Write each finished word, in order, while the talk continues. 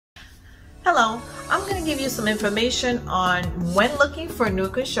Hello, I'm going to give you some information on when looking for new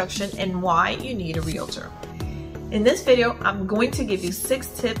construction and why you need a realtor. In this video, I'm going to give you 6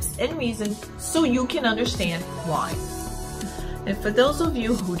 tips and reasons so you can understand why. And for those of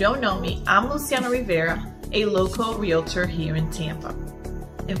you who don't know me, I'm Luciana Rivera, a local realtor here in Tampa.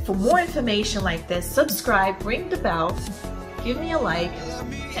 And for more information like this, subscribe, ring the bell, give me a like,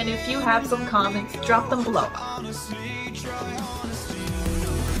 and if you have some comments, drop them below.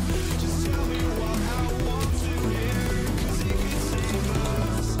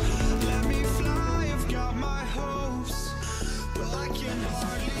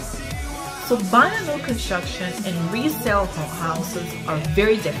 So buying new construction and resale houses are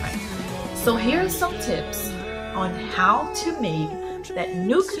very different. So here are some tips on how to make that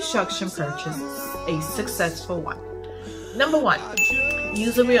new construction purchase a successful one. Number 1,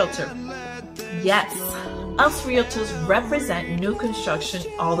 use a realtor. Yes, us realtors represent new construction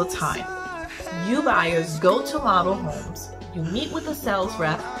all the time. You buyers go to model homes, you meet with a sales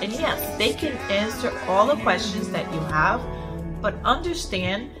rep, and yes, they can answer all the questions that you have, but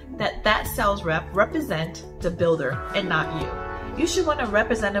understand that sales rep represent the builder and not you. You should want a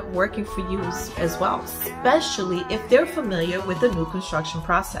representative working for you as well, especially if they're familiar with the new construction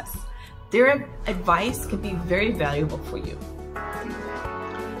process. Their advice can be very valuable for you.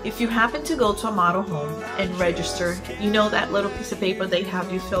 If you happen to go to a model home and register, you know that little piece of paper they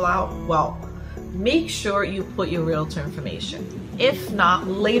have you fill out? Well, make sure you put your realtor information. If not,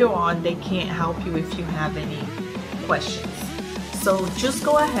 later on they can't help you if you have any questions. So just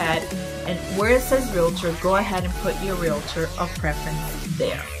go ahead and where it says realtor, go ahead and put your realtor of preference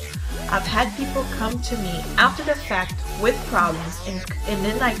there. I've had people come to me after the fact with problems and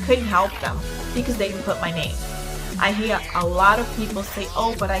then I couldn't help them because they didn't put my name. I hear a lot of people say,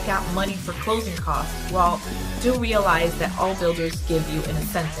 oh, but I got money for closing costs. Well, do realize that all builders give you an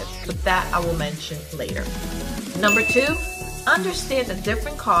incentive, but that I will mention later. Number 2, understand the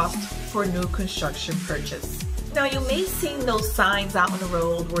different costs for new construction purchase. Now you may have seen those signs out on the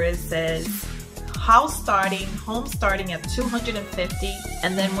road where it says home starting at $250,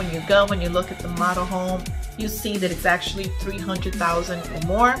 and then when you look at the model home, you see that it's actually $300,000 or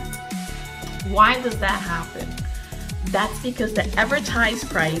more. Why does that happen? That's because the advertised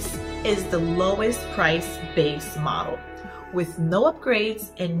price is the lowest price base model with no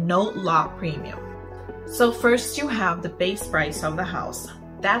upgrades and no lot premium. So first you have the base price of the house.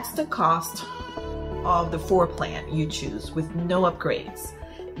 That's the cost of the floor plan you choose with no upgrades.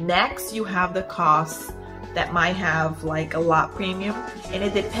 Next, you have the costs that might have like a lot premium, and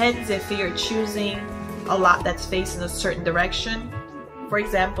it depends if you're choosing a lot that's facing a certain direction. For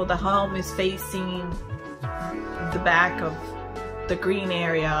example, the home is facing the back of the green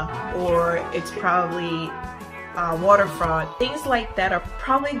area, or it's probably waterfront. Things like that are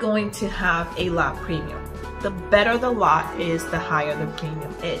probably going to have a lot premium. The better the lot is, the higher the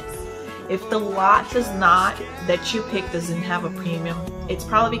premium is. If the lot that you pick doesn't have a premium, it's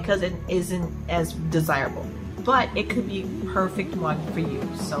probably because it isn't as desirable. But it could be a perfect one for you,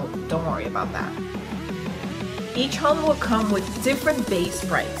 so don't worry about that. Each home will come with different base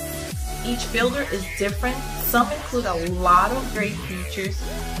price. Each builder is different. Some include a lot of great features.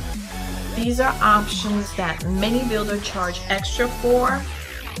 These are options that many builders charge extra for,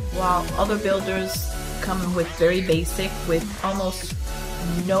 while other builders come with very basic with almost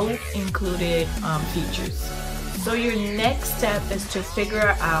no included features. So your next step is to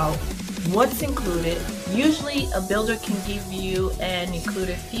figure out what's included. Usually a builder can give you an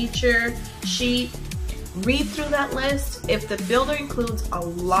included feature sheet. Read through that list. If the builder includes a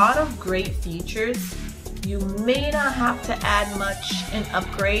lot of great features, you may not have to add much in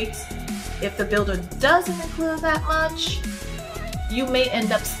upgrades. If the builder doesn't include that much, you may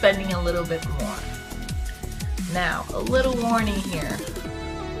end up spending a little bit more. Now, a little warning here.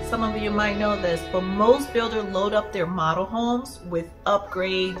 Some of you might know this, but most builders load up their model homes with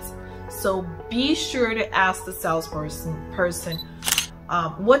upgrades. So be sure to ask the salesperson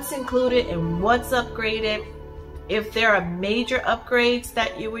what's included and what's upgraded. If there are major upgrades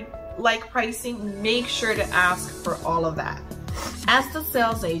that you would like pricing, make sure to ask for all of that. Ask the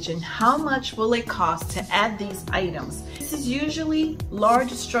sales agent how much will it cost to add these items. This is usually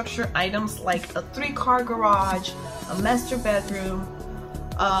large structure items like a 3-car garage, a master bedroom,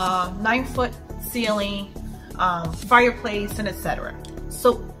 9-foot ceiling, fireplace, and etc.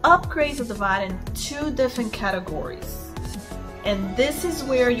 So upgrades are divided in 2 different categories, and this is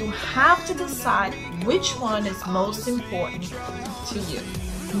where you have to decide which one is most important to you.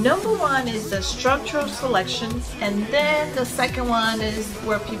 Number 1 is the structural selection, and then the second one is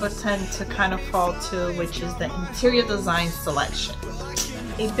where people tend to kind of fall to, which is the interior design selection.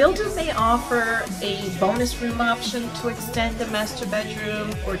 A builder may offer a bonus room option to extend the master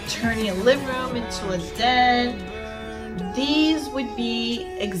bedroom or turning a living room into a den. These would be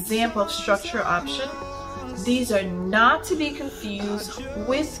example of structure option. These are not to be confused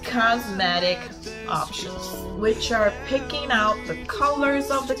with cosmetic options, which are picking out the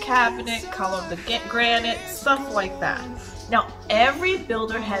colors of the cabinet, color of the granite, stuff like that. Now, every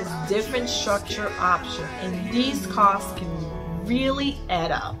builder has different structure options, and these costs can really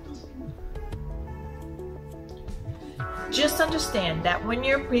add up. Just understand that when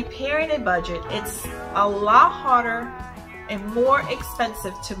you're preparing a budget, it's a lot harder and more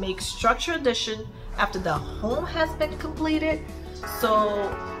expensive to make structure addition after the home has been completed.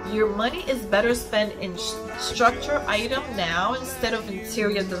 So your money is better spent in structure item now instead of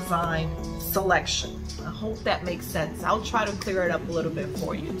interior design selection. I hope that makes sense. I'll try to clear it up a little bit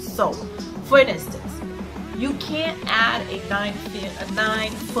for you. So, for instance, you can't add a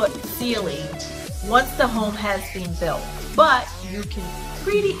 9-foot ceiling once the home has been built, but you can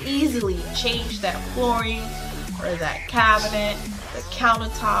pretty easily change that flooring or that cabinet, the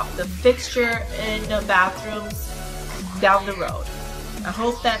countertop, the fixture in the bathrooms down the road. I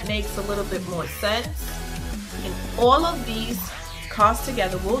hope that makes a little bit more sense. And all of these costs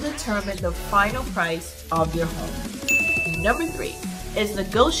together will determine the final price of your home. Number 3 is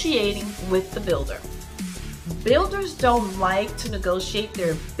negotiating with the builder. Builders don't like to negotiate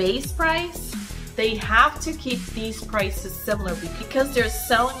their base price. They have to keep these prices similar because they're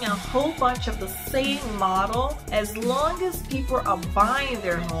selling a whole bunch of the same model. As long as people are buying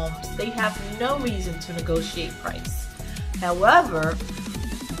their homes, they have no reason to negotiate price. However,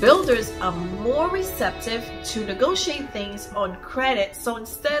 builders are more receptive to negotiate things on credit. So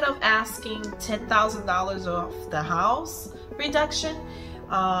instead of asking $10,000 off the house reduction,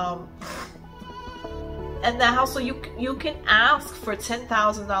 and the house, so you can ask for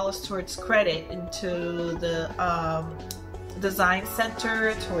 $10,000 towards credit into the design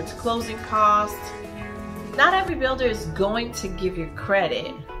center, towards closing costs. Not every builder is going to give you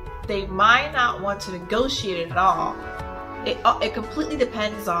credit. They might not want to negotiate it at all. It completely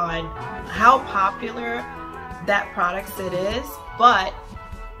depends on how popular that product it is, but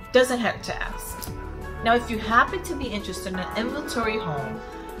doesn't hurt to ask. Now, if you happen to be interested in an inventory home,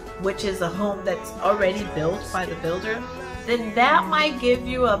 which is a home that's already built by the builder, then that might give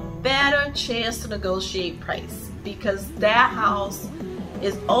you a better chance to negotiate price because that house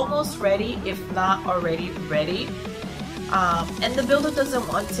is almost ready, if not already ready. And the builder doesn't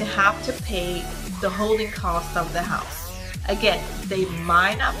want to have to pay the holding cost of the house. Again, they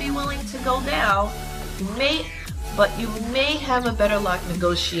might not be willing to go down, but you may have a better luck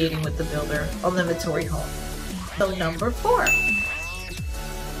negotiating with the builder on the inventory home. So number 4.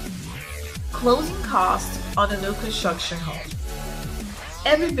 Closing costs on a new construction home.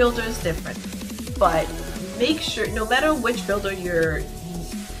 Every builder is different, but make sure, no matter which builder you're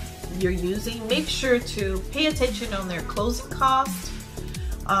using, make sure to pay attention on their closing costs.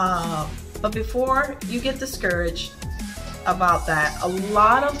 But before you get discouraged about that, a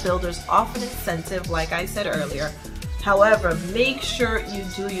lot of builders offer an incentive, like I said earlier. However, make sure you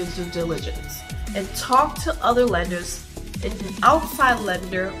do your due diligence and talk to other lenders. An outside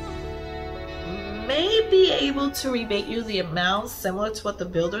lender may be able to rebate you the amount similar to what the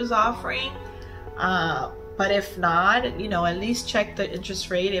builder's offering, but if not, at least check the interest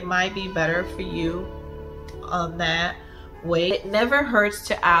rate. It might be better for you on that way. It never hurts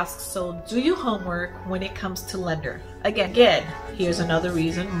to ask, so do your homework when it comes to lender. Again, here's another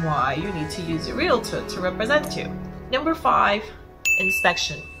reason why you need to use a realtor to represent you. Number 5,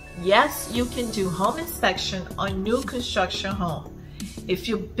 inspection. Yes, you can do home inspection on new construction home. If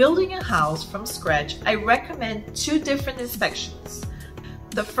you're building a house from scratch, I recommend 2 different inspections.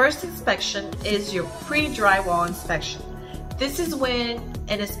 The first inspection is your pre-drywall inspection. This is when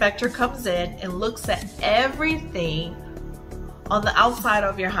an inspector comes in and looks at everything on the outside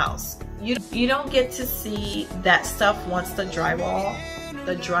of your house. You don't get to see that stuff once the drywall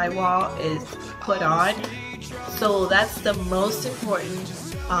is put on. So that's the most important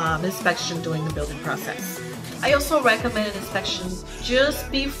inspection during the building process. I also recommend an inspection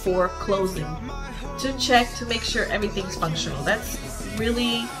just before closing to check to make sure everything's functional. That's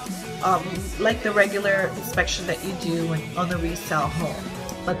really like the regular inspection that you do on the resale home.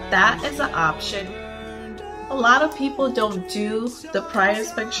 But that is an option. A lot of people don't do the prior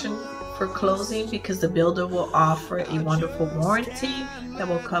inspection for closing because the builder will offer a wonderful warranty that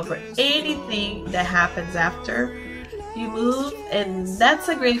will cover anything that happens after you move, and that's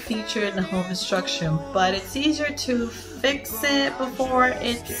a great feature in the home construction, but it's easier to fix it before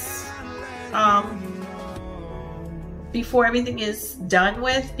it's before everything is done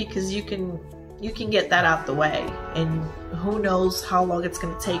with, because you can get that out the way, and who knows how long it's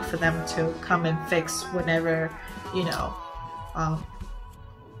going to take for them to come and fix whenever, you know,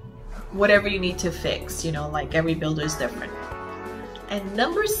 whatever you need to fix, you know, like every builder is different. And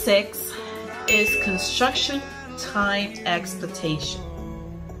number 6 is construction time expectation.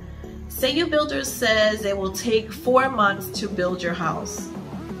 Say your builder says it will take 4 months to build your house.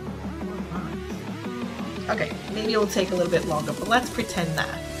 Okay, maybe it'll take a little bit longer, but let's pretend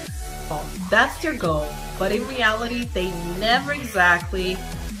that. Well, that's their goal, but in reality, they never exactly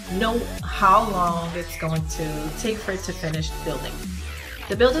know how long it's going to take for it to finish building.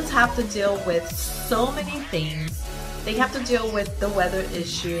 The builders have to deal with so many things. They have to deal with the weather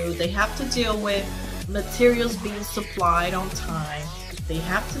issue. They have to deal with materials being supplied on time. They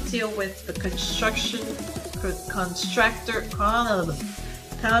have to deal with the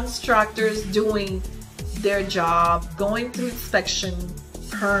constructors doing their job, going through inspection,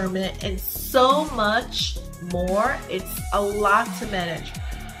 permit, and so much more. It's a lot to manage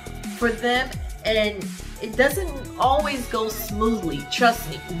for them, and it doesn't always go smoothly. Trust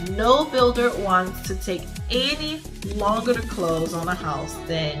me, no builder wants to take any longer to close on a house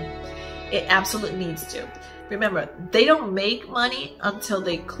than it absolutely needs to. Remember, they don't make money until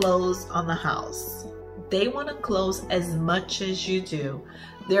they close on the house. They want to close as much as you do.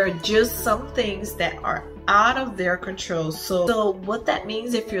 There are just some things that are out of their control. So what that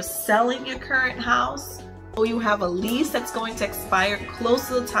means, if you're selling your current house, or you have a lease that's going to expire close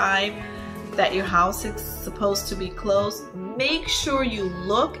to the time that your house is supposed to be closed, make sure you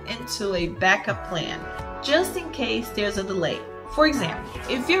look into a backup plan just in case there's a delay. For example,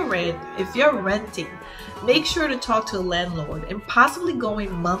 if you're renting, make sure to talk to the landlord and possibly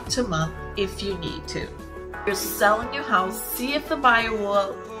going month to month if you need to. If you're selling your house, see if the buyer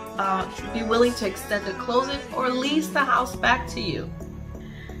will be willing to extend the closing or lease the house back to you.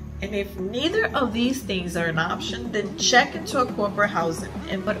 And if neither of these things are an option, then check into a corporate housing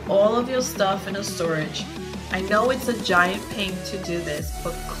and put all of your stuff in a storage. I know it's a giant pain to do this,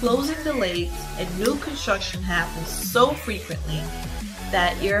 but closing delays and new construction happens so frequently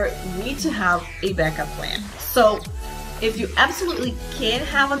that you need to have a backup plan. So if you absolutely can't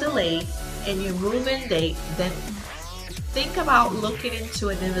have a delay and your move-in date, then think about looking into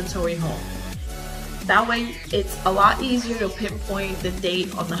an inventory home. That way it's a lot easier to pinpoint the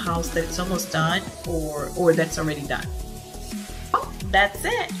date on the house that it's almost done or that's already done. Oh, that's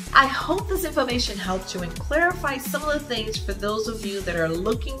it. I hope this information helped you and clarified some of the things for those of you that are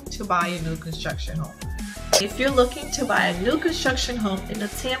looking to buy a new construction home. If you're looking to buy a new construction home in the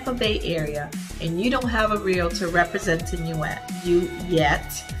Tampa Bay area and you don't have a realtor representing you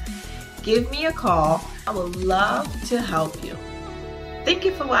yet, give me a call. I would love to help you. Thank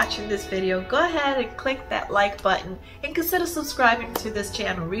you for watching this video. Go ahead and click that like button and consider subscribing to this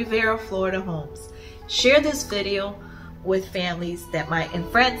channel, Rivera Florida Homes. Share this video with families and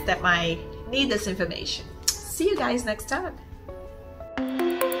friends that might need this information. See you guys next time.